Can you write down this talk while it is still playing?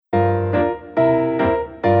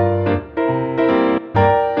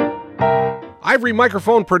Ivory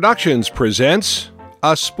Microphone Productions presents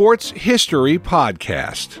a Sports History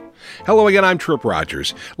Podcast. Hello again, I'm Trip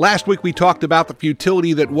Rogers. Last week we talked about the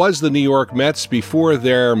futility that was the New York Mets before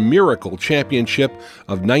their miracle championship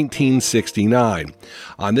of 1969.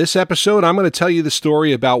 On this episode, I'm going to tell you the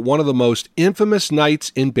story about one of the most infamous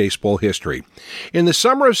nights in baseball history. In the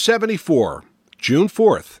summer of '74, June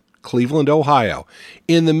 4th, Cleveland, Ohio.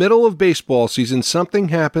 In the middle of baseball season, something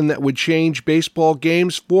happened that would change baseball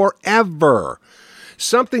games forever.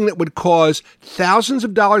 Something that would cause thousands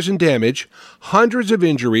of dollars in damage, hundreds of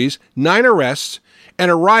injuries, 9 arrests, and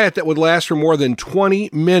a riot that would last for more than 20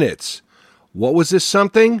 minutes. What was this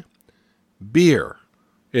something? Beer.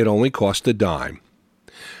 It only cost a dime.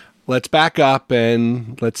 Let's back up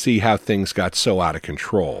and let's see how things got so out of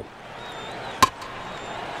control.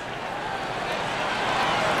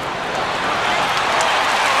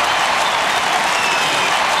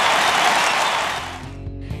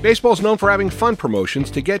 Baseball is known for having fun promotions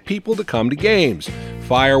to get people to come to games.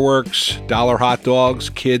 Fireworks, dollar hot dogs,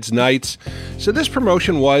 kids' nights. So this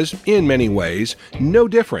promotion was, in many ways, no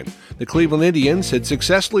different. The Cleveland Indians had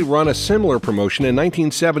successfully run a similar promotion in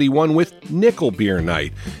 1971 with Nickel Beer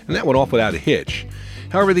Night, and that went off without a hitch.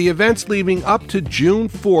 However, the events leading up to June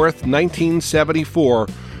 4th, 1974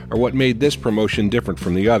 are what made this promotion different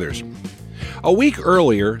from the others. A week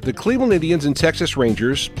earlier, the Cleveland Indians and Texas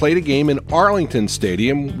Rangers played a game in Arlington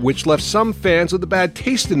Stadium, which left some fans with a bad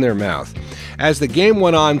taste in their mouth. As the game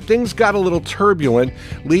went on, things got a little turbulent,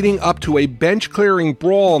 leading up to a bench-clearing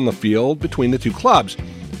brawl on the field between the two clubs.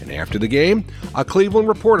 And after the game, a Cleveland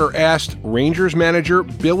reporter asked Rangers manager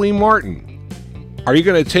Billy Martin, "Are you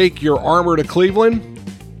going to take your armor to Cleveland?"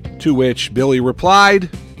 To which Billy replied,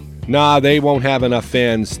 "Nah, they won't have enough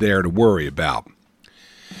fans there to worry about."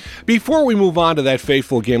 Before we move on to that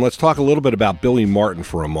fateful game, let's talk a little bit about Billy Martin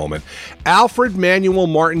for a moment. Alfred Manuel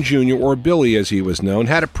Martin Jr., or Billy as he was known,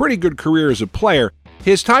 had a pretty good career as a player.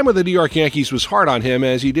 His time with the New York Yankees was hard on him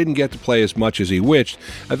as he didn't get to play as much as he wished.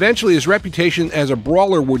 Eventually, his reputation as a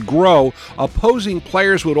brawler would grow. Opposing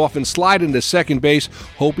players would often slide into second base,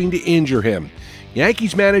 hoping to injure him.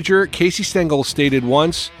 Yankees manager Casey Stengel stated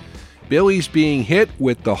once, "Billy's being hit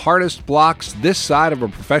with the hardest blocks this side of a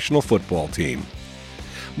professional football team."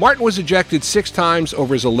 Martin was ejected 6 times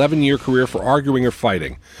over his 11-year career for arguing or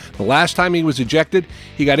fighting. The last time he was ejected,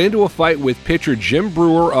 he got into a fight with pitcher Jim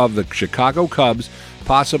Brewer of the Chicago Cubs,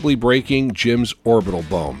 possibly breaking Jim's orbital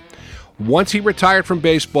bone. Once he retired from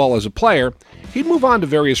baseball as a player, he'd move on to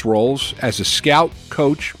various roles as a scout,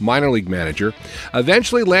 coach, minor league manager,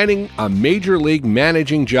 eventually landing a major league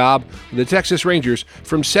managing job with the Texas Rangers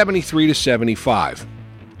from '73 to '75.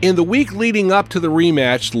 In the week leading up to the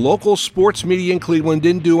rematch, local sports media in Cleveland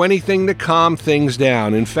didn't do anything to calm things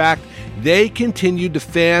down. In fact, they continued to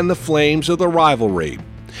fan the flames of the rivalry.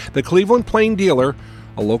 The Cleveland Plain Dealer,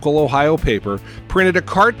 a local Ohio paper, printed a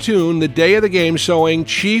cartoon the day of the game showing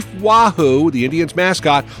Chief Wahoo, the Indians'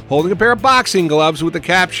 mascot, holding a pair of boxing gloves with the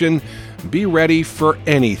caption, "Be ready for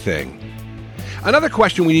anything." Another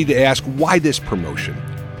question we need to ask, why this promotion?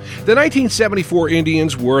 The 1974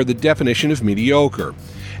 Indians were the definition of mediocre.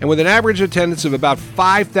 And with an average attendance of about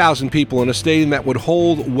 5,000 people in a stadium that would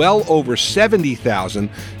hold well over 70,000,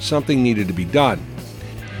 something needed to be done.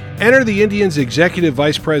 Enter the Indians' executive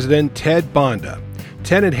vice president, Ted Bonda.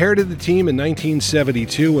 Ted inherited the team in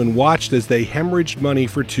 1972 and watched as they hemorrhaged money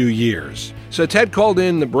for 2 years. So Ted called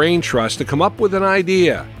in the Brain Trust to come up with an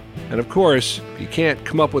idea. And of course, if you can't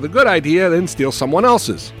come up with a good idea, then steal someone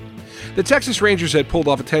else's. The Texas Rangers had pulled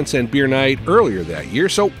off a 10-cent beer night earlier that year,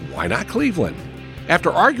 so why not Cleveland?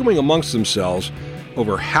 After arguing amongst themselves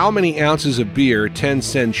over how many ounces of beer 10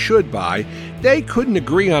 cents should buy, they couldn't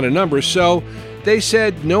agree on a number, so they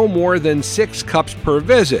said no more than 6 cups per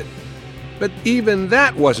visit. But even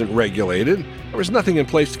that wasn't regulated. There was nothing in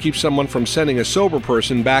place to keep someone from sending a sober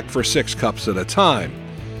person back for 6 cups at a time.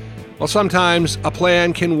 Well, sometimes a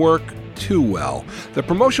plan can work too well. The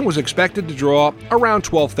promotion was expected to draw around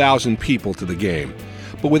 12,000 people to the game.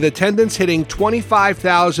 But with attendance hitting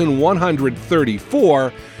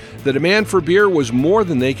 25,134, the demand for beer was more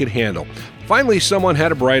than they could handle. Finally, someone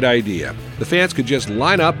had a bright idea. The fans could just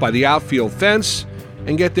line up by the outfield fence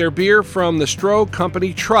and get their beer from the Stroh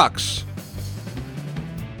Company trucks.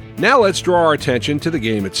 Now let's draw our attention to the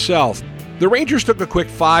game itself. The Rangers took a quick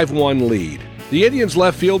 5-1 lead. The Indians'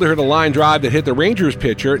 left fielder hit a line drive that hit the Rangers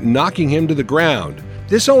pitcher, knocking him to the ground.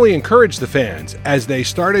 This only encouraged the fans as they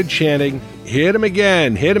started chanting, hit him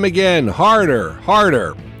again, harder,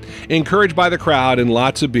 harder." Encouraged by the crowd and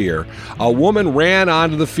lots of beer, a woman ran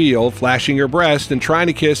onto the field, flashing her breast and trying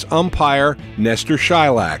to kiss umpire Nestor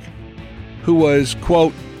Chilak, who was,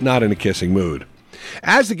 quote, not in a kissing mood.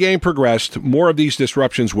 As the game progressed, more of these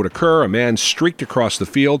disruptions would occur. A man streaked across the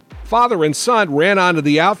field. Father and son ran onto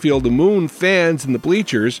the outfield to moon fans in the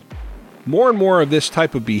bleachers. More and more of this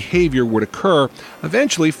type of behavior would occur.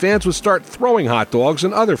 Eventually, fans would start throwing hot dogs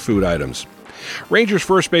and other food items. Rangers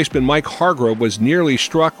first baseman Mike Hargrove was nearly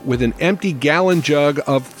struck with an empty gallon jug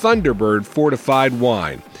of Thunderbird fortified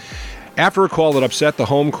wine. After a call that upset the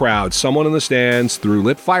home crowd, someone in the stands threw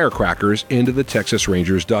lit firecrackers into the Texas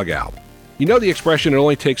Rangers dugout. You know the expression, it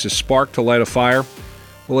only takes a spark to light a fire?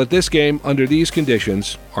 Well, at this game, under these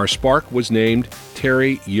conditions, our spark was named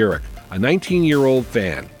Terry Urich, a 19-year-old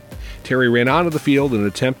fan. Terry ran onto the field in an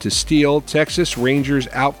attempt to steal Texas Rangers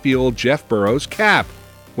outfield Jeff Burroughs' cap.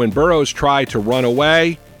 When Burroughs tried to run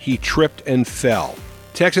away, he tripped and fell.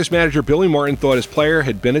 Texas manager Billy Martin thought his player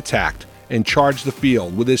had been attacked and charged the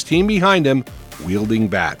field with his team behind him wielding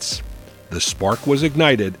bats. The spark was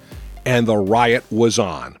ignited and the riot was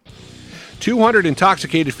on. 200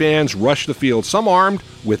 intoxicated fans rushed the field, some armed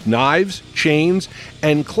with knives, chains,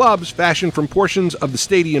 and clubs fashioned from portions of the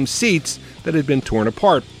stadium seats that had been torn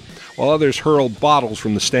apart, while others hurled bottles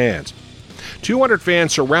from the stands. 200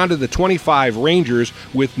 fans surrounded the 25 Rangers,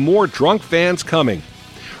 with more drunk fans coming.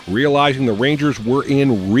 Realizing the Rangers were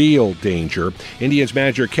in real danger, Indians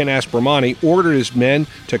manager Ken Aspromonte ordered his men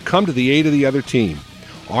to come to the aid of the other team.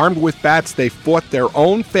 Armed with bats, they fought their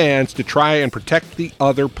own fans to try and protect the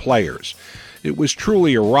other players. It was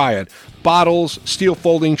truly a riot. Bottles, steel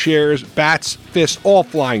folding chairs, bats, fists, all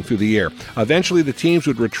flying through the air. Eventually, the teams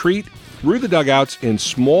would retreat through the dugouts in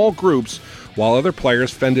small groups while other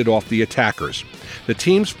players fended off the attackers. The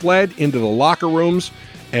teams fled into the locker rooms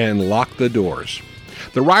and locked the doors.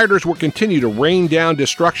 The rioters would continue to rain down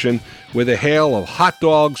destruction with a hail of hot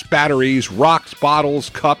dogs, batteries, rocks, bottles,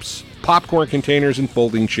 cups, popcorn containers, and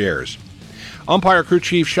folding chairs. Umpire crew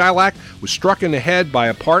chief Shylock was struck in the head by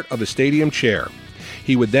a part of a stadium chair.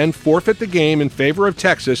 He would then forfeit the game in favor of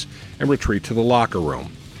Texas and retreat to the locker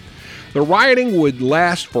room. The rioting would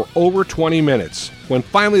last for over 20 minutes, when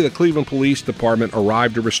finally the Cleveland Police Department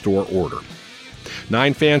arrived to restore order.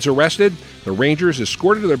 9 fans arrested, the Rangers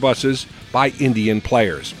escorted to their buses by Indian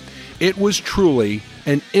players. It was truly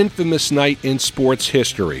an infamous night in sports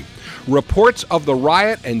history. Reports of the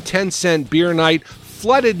riot and 10-cent beer night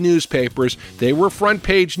flooded newspapers. They were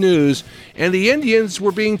front-page news, and the Indians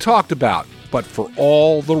were being talked about, but for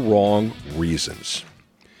all the wrong reasons.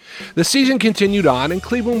 The season continued on, and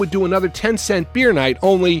Cleveland would do another 10-cent beer night,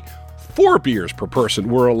 only 4 beers per person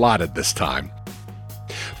were allotted this time.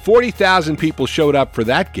 40,000 people showed up for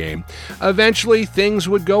that game. Eventually, things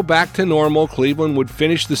would go back to normal. Cleveland would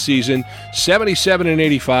finish the season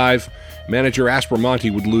 77-85. Manager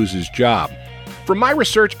Aspromonte would lose his job. From my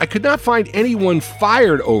research, I could not find anyone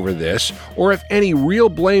fired over this, or if any real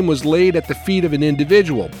blame was laid at the feet of an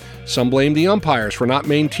individual. Some blamed the umpires for not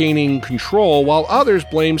maintaining control, while others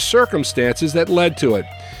blamed circumstances that led to it.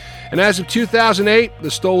 And as of 2008,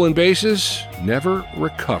 the stolen bases never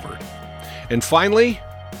recovered. And finally,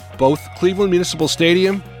 both Cleveland Municipal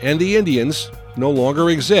Stadium and the Indians no longer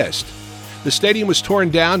exist. The stadium was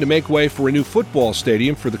torn down to make way for a new football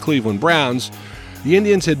stadium for the Cleveland Browns. The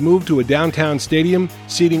Indians had moved to a downtown stadium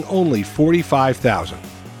seating only 45,000.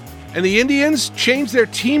 And the Indians changed their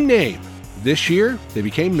team name. This year, they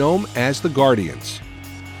became known as the Guardians.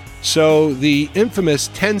 So the infamous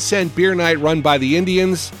 10-cent beer night run by the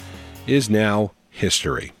Indians is now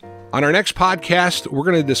history. On our next podcast, we're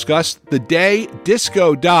going to discuss the day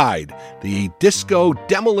disco died, the disco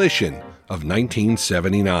demolition of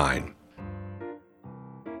 1979.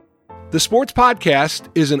 The Sports Podcast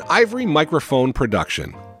is an Ivory Microphone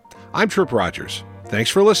production. I'm Trip Rogers. Thanks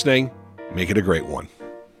for listening. Make it a great one.